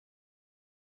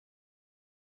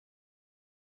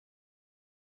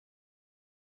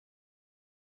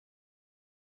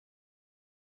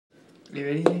You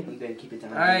ready? You better keep it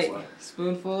down. Alright,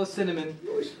 spoonful of cinnamon.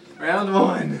 Round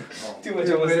one. Too much.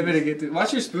 Wait a minute, get to.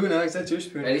 Watch your spoon, Alex. That's your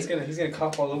spoon. Ready? He's gonna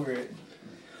cop all over it.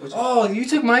 Oh, you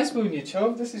took my spoon, you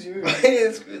chump. This is yours.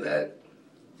 Screw that.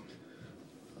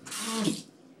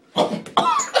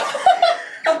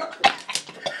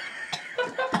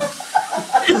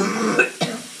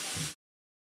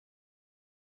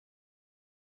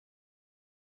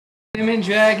 Cinnamon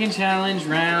Dragon Challenge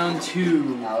round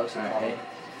 2. Alex, Alright.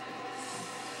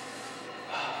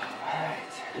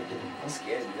 I'm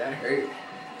scared. Dude. That hurt.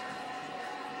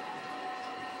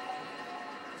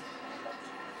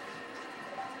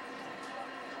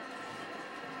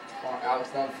 Come on, Alex,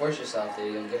 don't force yourself,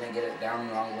 dude. You're gonna get it down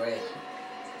the wrong way.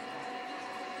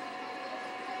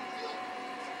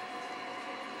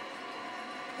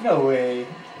 No way.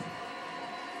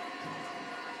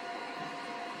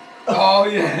 Oh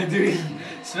yeah, dude.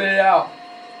 Spit it out.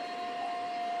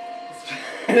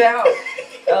 Spit it out.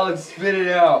 Alex, spit it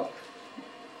out.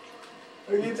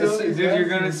 Dude,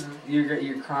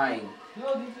 you're crying.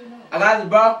 No, these are not. I got it,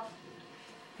 bro.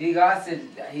 He got it.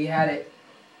 He had it.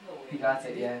 He got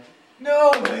it, yeah.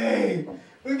 No way.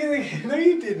 Look at the. No,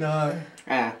 you did not.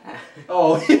 Ah.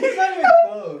 Oh, he's not even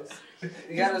close.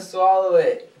 You gotta swallow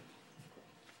it.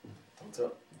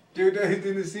 Dude,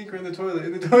 in the sink or in the toilet?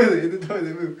 In the toilet. In the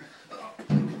toilet. Move.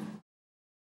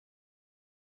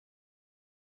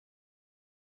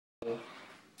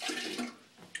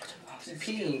 She's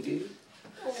peeing, dude.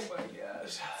 Oh my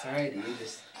gosh. It's alright, dude.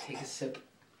 Just take a sip.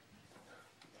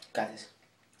 Got this.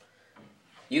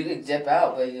 You could dip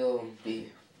out, but you'll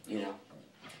be, you know.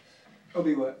 I'll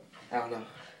be what? I don't know.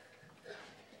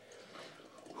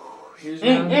 Here's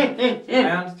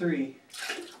round 3.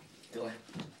 Do it.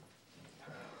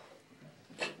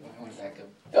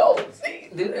 Oh, see,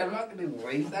 dude, I'm not gonna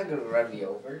wait. He's not gonna run me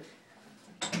over.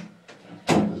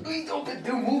 Please don't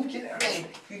do move. Get out of it.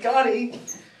 You got it.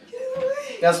 Get out of the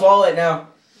way. Now swallow it now.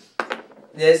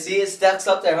 Yeah, see, it stacks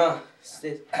up there, huh?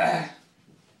 You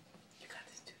got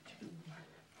this, dude.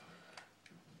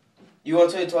 You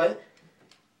want to the toilet?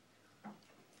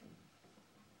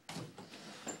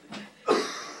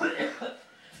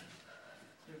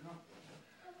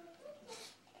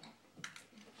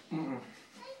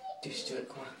 Just do it,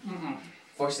 come on.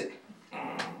 Force it.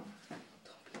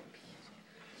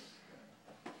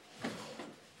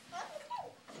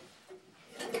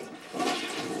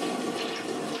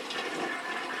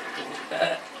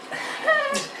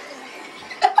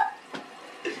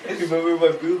 Remember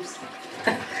my boobs?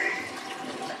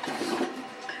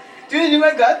 Dude, you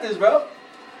might got this, bro.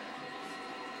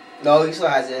 No, he still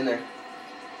has it in there.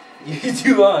 You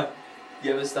do, huh?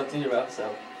 You have it stuffed in your mouth,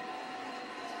 so.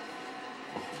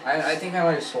 I think I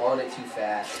might have swallowed it too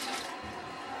fast.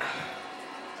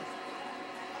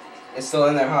 It's still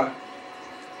in there, huh?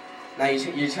 Now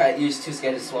you're too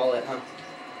scared to swallow it, huh?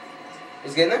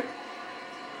 It's getting there?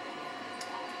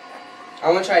 I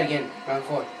want to try it again, round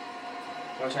 4. I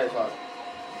want to try to swallow it.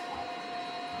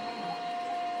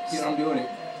 Yeah, I'm doing it.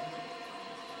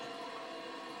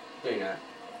 No, you're not.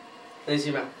 Let me see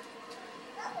your mouth.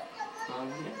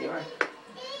 Yeah, you are.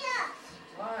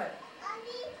 What?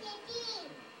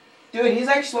 Dude, he's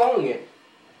like swallowing it.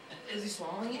 Is he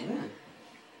swallowing it? Yeah.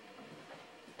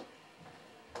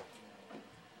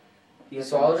 You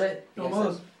swallowed it?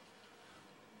 Almost.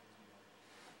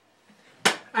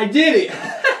 I did it!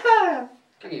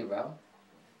 Look at you, bro.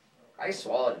 I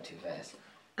swallowed it too fast.